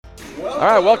All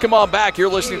right, welcome on back. You're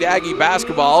listening to Aggie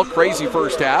Basketball. Crazy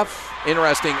first half.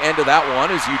 Interesting end of that one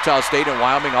as Utah State and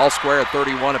Wyoming all square at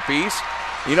 31 apiece.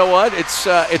 You know what? It's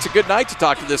a good night to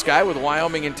talk to this guy with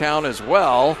Wyoming in town as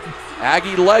well.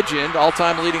 Aggie legend,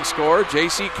 all-time leading scorer,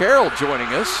 JC Carroll joining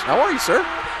us. How are you, sir?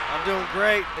 I'm doing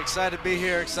great. Excited to be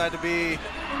here. Excited to be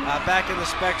back in the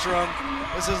Spectrum.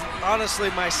 This is honestly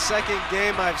my second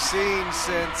game I've seen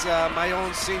since my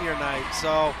own senior night.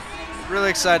 So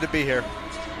really excited to be here.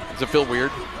 Does it feel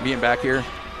weird being back here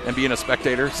and being a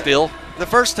spectator still? The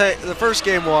first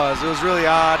game was really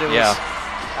odd. It was,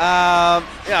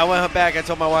 I went back. I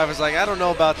told my wife, I was like, I don't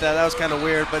know about that. That was kind of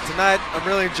weird. But tonight, I'm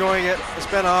really enjoying it. It's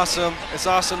been awesome. It's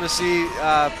awesome to see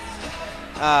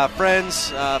friends,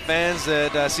 fans,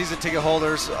 that season ticket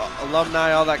holders,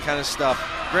 alumni, all that kind of stuff.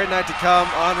 Great night to come,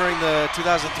 honoring the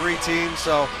 2003 team.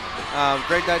 So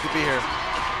great night to be here.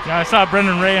 Yeah, I saw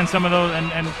Brendan Ray and some of those,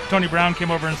 and Tony Brown came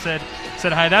over and said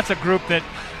hi. That's a group that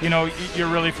you're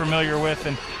really familiar with.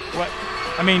 And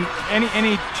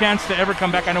any chance to ever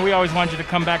come back? I know we always wanted you to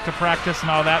come back to practice and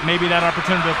all that. Maybe that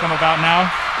opportunity will come about now.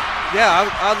 Yeah,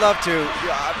 I'd love to.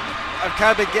 I've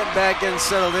kind of been getting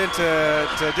settled into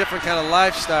a different kind of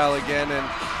lifestyle again, and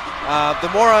the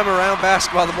more I'm around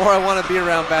basketball, the more I want to be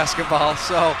around basketball.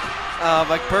 So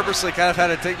I purposely kind of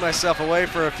had to take myself away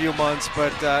for a few months,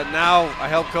 but now I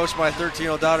help coach my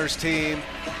 13-year-old daughter's team,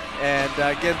 and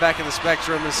getting back in the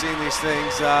Spectrum and seeing these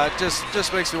things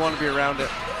just makes me want to be around it.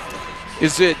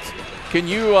 Can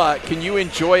you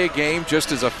enjoy a game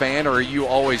just as a fan, or are you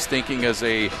always thinking as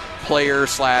a player /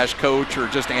 coach, or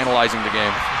just analyzing the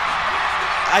game?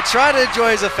 I try to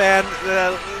enjoy as a fan.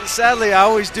 Sadly, I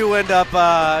always do end up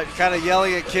kind of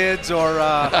yelling at kids or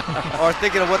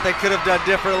thinking of what they could have done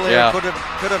differently or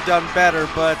could have done better.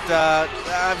 But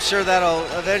I'm sure that'll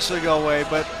eventually go away.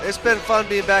 But it's been fun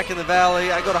being back in the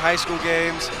Valley. I go to high school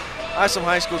games. I have some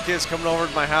high school kids coming over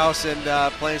to my house and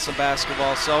playing some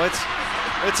basketball. So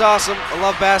it's awesome. I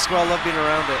love basketball. I love being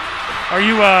around it. Are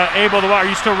you are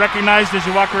you still recognized as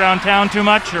you walk around town too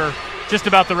much, or just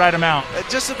about the right amount?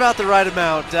 Just about the right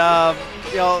amount.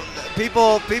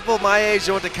 People my age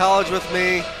that went to college with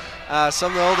me,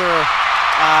 some of the older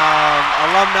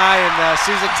alumni and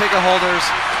season ticket holders,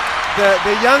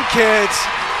 the young kids,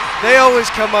 they always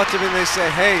come up to me and they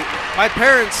say, "Hey, my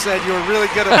parents said you were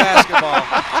really good at basketball."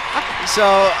 So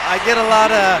I get a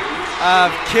lot of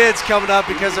kids coming up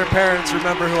because their parents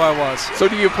remember who I was. So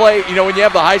do you play, when you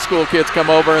have the high school kids come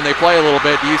over and they play a little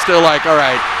bit, do you still like, all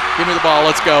right, give me the ball,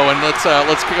 let's go, and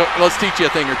let's teach you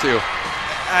a thing or two?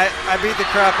 I beat the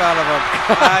crap out of them.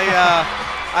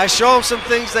 I show them some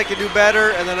things they can do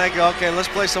better, and then I go, okay, let's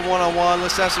play some one-on-one,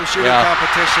 let's have some shooting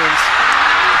competitions.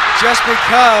 Just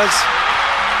because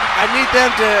I need them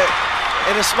to,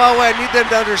 in a small way, I need them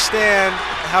to understand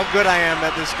how good I am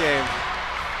at this game.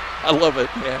 I love it.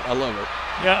 Yeah, I love it.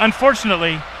 Yeah,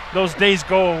 unfortunately, those days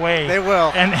go away. They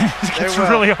will. And it's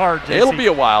really hard, JC. It'll be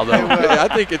a while, though. I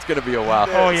think it's going to be a while.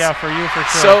 Oh, yeah, for you, for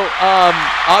sure. So,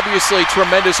 obviously,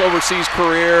 tremendous overseas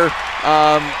career.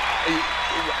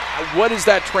 What is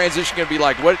that transition going to be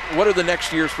like? What are the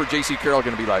next years for JC Carroll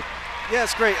going to be like? Yeah,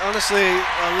 it's great. Honestly,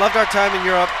 I loved our time in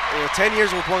Europe. 10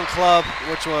 years with one club,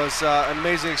 which was an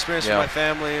amazing experience for my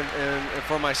family and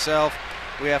for myself.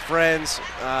 We have friends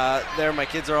there. My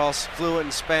kids are all fluent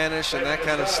in Spanish and that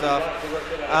kind of stuff.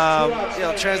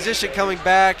 Transition coming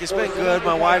back, it's been good.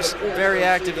 My wife's very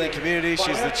active in the community.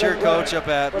 She's the cheer coach up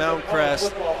at Mountain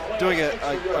Crest, doing an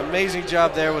amazing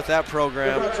job there with that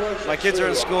program. My kids are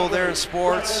in school, they're in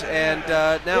sports, and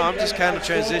now I'm just kind of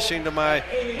transitioning to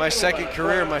my second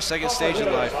career, my second stage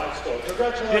in life.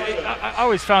 I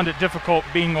always found it difficult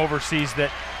being overseas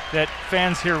that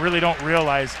fans here really don't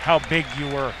realize how big you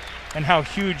were. And how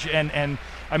huge, and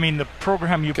I mean, the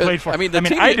program you played for.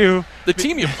 The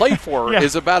team you played for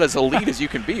is about as elite as you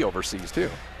can be overseas, too.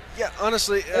 Yeah,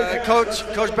 honestly, Coach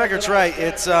Beckert's right.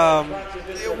 It's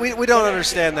we don't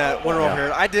understand that when we're over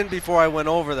here. I didn't before I went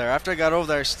over there. After I got over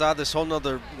there, I saw this whole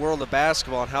other world of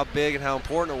basketball and how big and how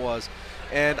important it was.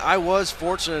 And I was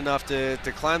fortunate enough to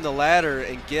climb the ladder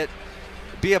and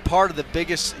be a part of the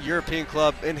biggest European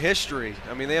club in history.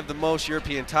 I mean, they have the most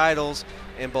European titles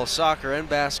in both soccer and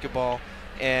basketball.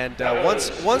 And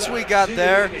once we got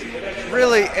there,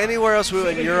 really anywhere else we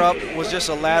went in Europe was just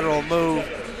a lateral move.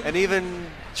 And even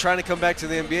trying to come back to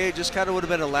the NBA just kind of would have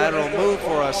been a lateral move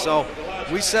for us. So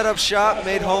we set up shop,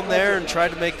 made home there, and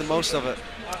tried to make the most of it.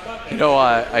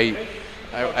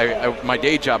 My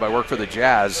day job, I work for the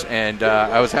Jazz, and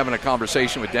I was having a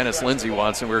conversation with Dennis Lindsay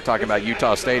once, and we were talking about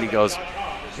Utah State. He goes,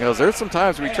 there's some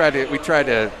times we tried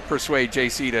to persuade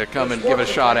JC to come and give a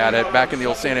shot at it back in the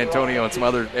old San Antonio and some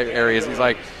other areas. He's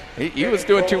like, He was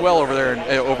doing too well over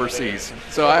there overseas.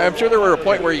 So I'm sure there were a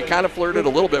point where you kind of flirted a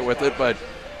little bit with it, but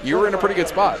you were in a pretty good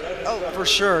spot. Oh, for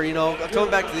sure.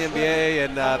 Coming back to the NBA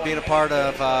and being a part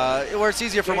of where it's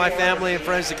easier for my family and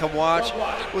friends to come watch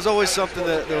was always something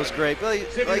that was great. But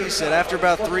like you said, after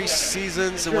about 3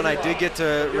 seasons and when I did get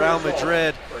to Real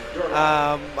Madrid,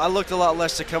 I looked a lot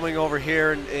less to coming over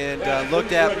here and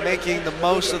looked at making the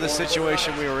most of the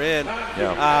situation we were in,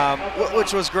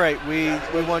 which was great. We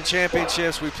won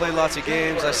championships. We played lots of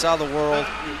games. I saw the world.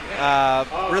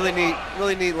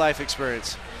 Really neat life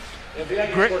experience.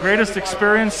 Greatest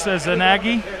experience as an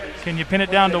Aggie? Can you pin it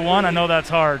down to one? I know that's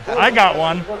hard. I got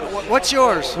one. What's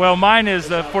yours? Well, mine is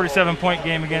the 47-point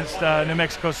game against New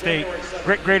Mexico State.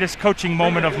 Greatest coaching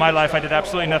moment of my life. I did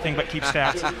absolutely nothing but keep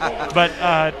stats.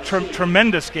 But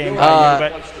tremendous game by you,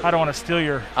 but I don't want to steal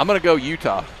your... I'm going to go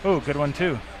Utah. Oh, good one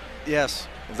too. Yes.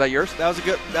 Is that yours? That was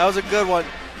a good one.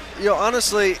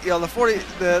 Honestly, the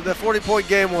 40-point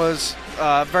game was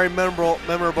very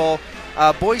memorable.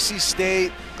 Boise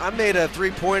State, I made a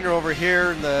 3-pointer over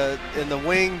here in the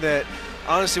wing that,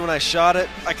 honestly, when I shot it,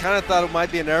 I kind of thought it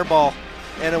might be an air ball,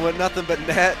 and it went nothing but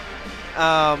net.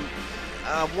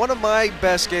 One of my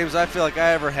best games I feel like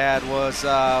I ever had was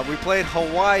we played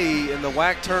Hawaii in the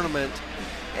WAC tournament,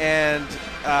 and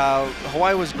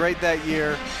Hawaii was great that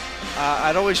year.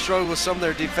 I'd always struggled with some of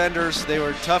their defenders. They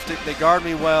were tough. They guard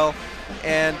me well.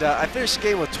 And I finished the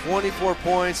game with 24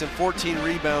 points and 14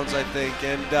 rebounds, I think,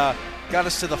 and got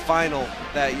us to the final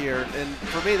that year. And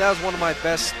for me, that was one of my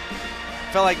best.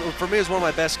 Felt like for me, it was one of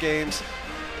my best games.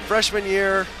 Freshman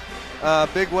year,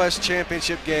 Big West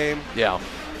championship game. Yeah. I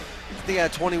think I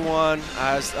had 21.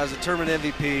 I was a tournament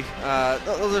MVP.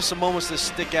 Those are some moments that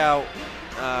stick out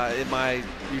in my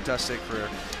Utah State career.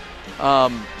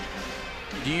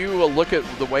 Do you look at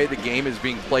the way the game is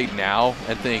being played now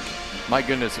and think, my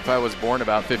goodness, if I was born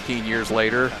about 15 years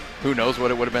later, who knows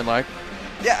what it would have been like?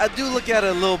 Yeah, I do look at it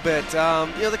a little bit.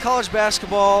 The college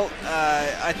basketball,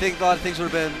 I think a lot of things would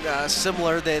have been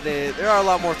similar. There are a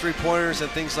lot more three-pointers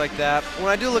and things like that. When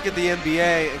I do look at the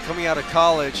NBA and coming out of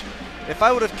college, if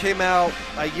I would have came out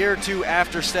a year or two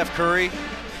after Steph Curry,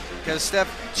 because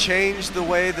Steph changed the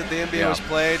way that the NBA was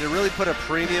played and really put a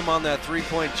premium on that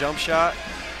three-point jump shot,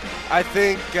 I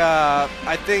think the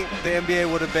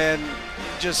NBA would have been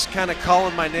just kind of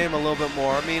calling my name a little bit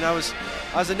more. I mean, I was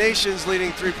the nation's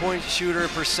leading three-point shooter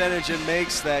percentage in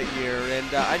makes that year,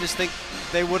 and I just think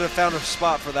they would have found a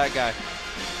spot for that guy.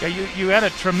 Yeah, you had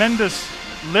a tremendous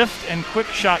lift and quick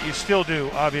shot. You still do,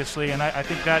 obviously, and I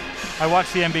think that I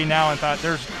watched the NBA now and thought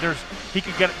he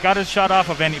could got his shot off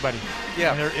of anybody.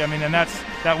 Yeah, and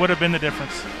that would have been the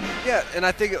difference. Yeah, and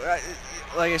I think,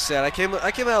 like I said, I came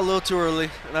out a little too early,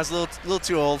 and I was a little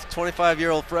too old.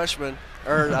 25-year-old freshman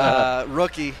or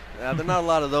rookie. There are not a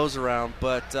lot of those around,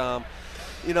 but.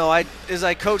 As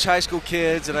I coach high school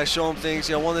kids and I show them things,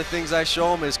 one of the things I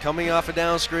show them is coming off a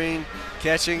down screen,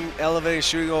 catching, elevating,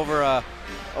 shooting over a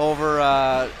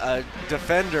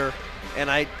defender. And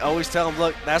I always tell them,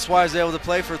 look, that's why I was able to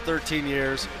play for 13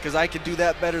 years, because I could do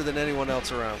that better than anyone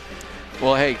else around.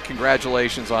 Well, hey,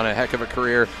 congratulations on a heck of a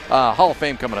career. Hall of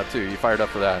Fame coming up, too. You fired up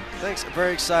for that? Thanks.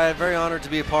 Very excited, very honored to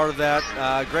be a part of that.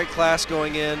 Great class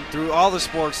going in through all the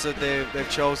sports that they've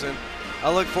chosen.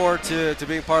 I look forward to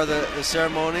being part of the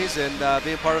ceremonies and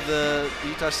being part of the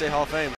Utah State Hall of Fame.